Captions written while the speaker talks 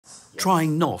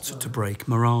trying not to break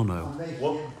Murano.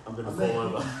 Whoop, I'm going to fall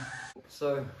over.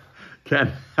 So,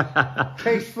 Ken.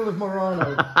 case full of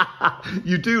Murano.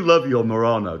 You do love your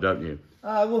Murano, don't you?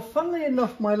 Well, funnily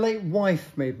enough, my late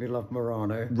wife made me love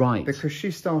Murano. Right. Because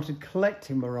she started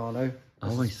collecting Murano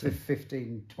Oh, I see.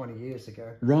 15, 20 years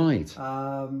ago. Right.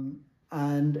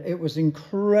 And it was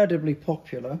incredibly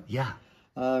popular. Yeah.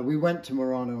 We went to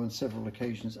Murano on several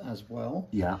occasions as well.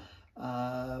 Yeah.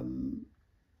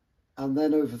 And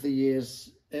then over the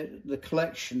years, the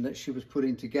collection that she was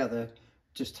putting together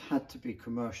just had to be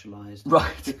commercialized.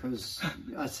 Right. Because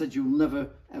I said, you'll never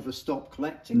ever stop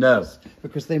collecting No. this,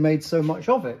 because they made so much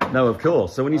of it. No, of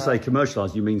course. So when you say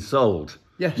commercialised, you mean sold.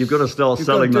 Yes. You've got to start You've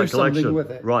selling got to that do something collection.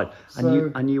 with it. Right.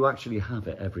 So, and you actually have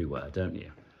it everywhere, don't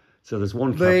you? So there's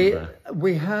one cabinet there.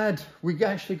 we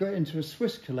actually got into a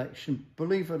Swiss collection.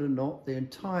 Believe it or not, the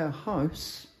entire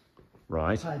house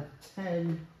Right. had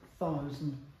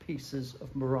 10,000 pieces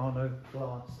of Murano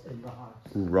glass in the house.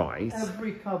 Right.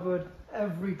 Every cupboard,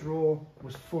 every drawer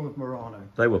was full of Murano.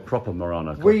 They were proper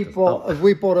Murano We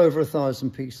collectors. bought over 1,000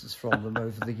 pieces from them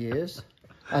over the years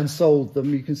and sold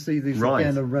them. You can see these Right.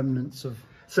 again are remnants of.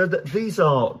 So these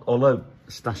are, although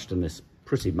stashed in this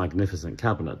pretty magnificent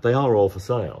cabinet, they are all for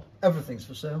sale. Everything's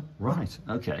for sale. Right.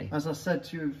 Okay. As I said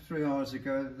to you 3 hours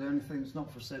ago, the only thing that's not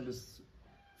for sale is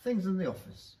things in the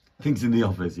office. Things in the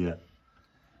office, yeah.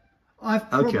 I've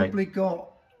Okay. probably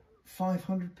got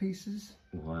 500 pieces.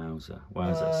 Wowza.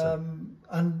 Wowza.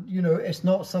 And, you know, it's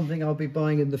not something I'll be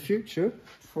buying in the future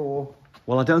for...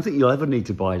 Well, I don't think you'll ever need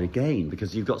to buy it again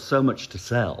because you've got so much to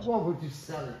sell. What would you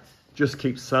sell it? Just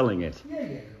keep selling it.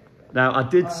 Yeah. Now, I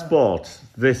did spot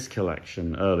this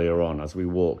collection earlier on as we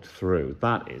walked through.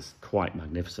 That is quite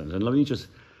magnificent. And let me just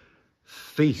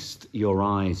feast your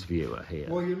eyes, viewer, here.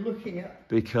 Well, you're looking at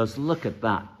Because look at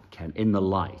that, Ken, in the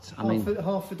light. I mean,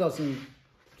 half a dozen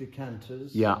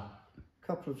decanters. yeah, A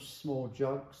couple of small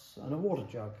jugs and a water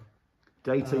jug.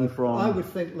 dating from... I would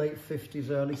think late 50s,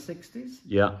 early 60s.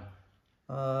 Yeah,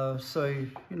 So,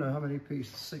 you know, how many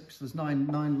pieces? 6, there's nine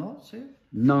lots here.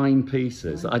 9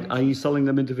 pieces. Are you selling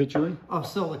them individually? I'll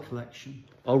sell the collection.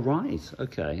 Oh, right.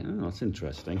 Okay. Oh, that's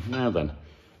interesting. Now then,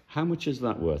 how much is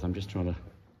that worth? I'm just trying to...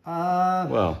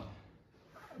 well...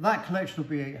 That collection will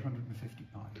be £850.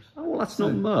 Oh, well, that's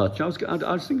not much. I was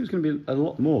thinking it was going to be a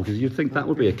lot more because you'd think that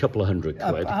would be a couple of hundred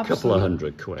quid. A couple of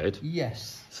 £100.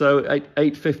 Yes. So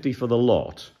 £850 for the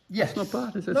lot. Yes. It's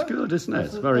not bad. It's good, isn't it?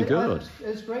 It's very good.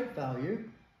 It's great value.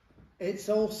 It's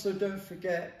also, don't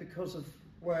forget, because of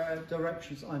where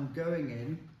directions I'm going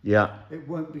in, Yeah. it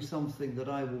won't be something that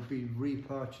I will be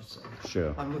repurchasing.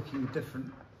 Sure. I'm looking at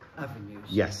different avenues.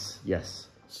 Yes. Yes.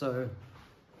 So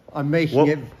I'm making Whoop,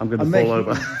 it. I'm going to fall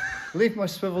over. Leave my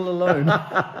swivel alone.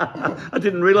 I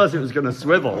didn't realise it was going to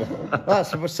swivel.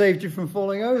 That's what saved you from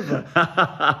falling over.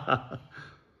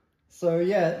 So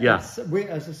yeah,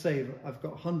 as I say, I've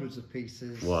got hundreds of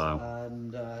pieces. Wow.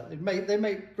 And they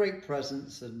make great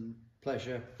presents and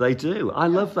pleasure. They do. I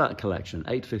love that collection.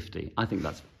 £850. I think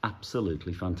that's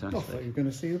absolutely I fantastic. thought you were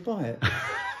going to see you buy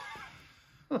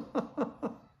it.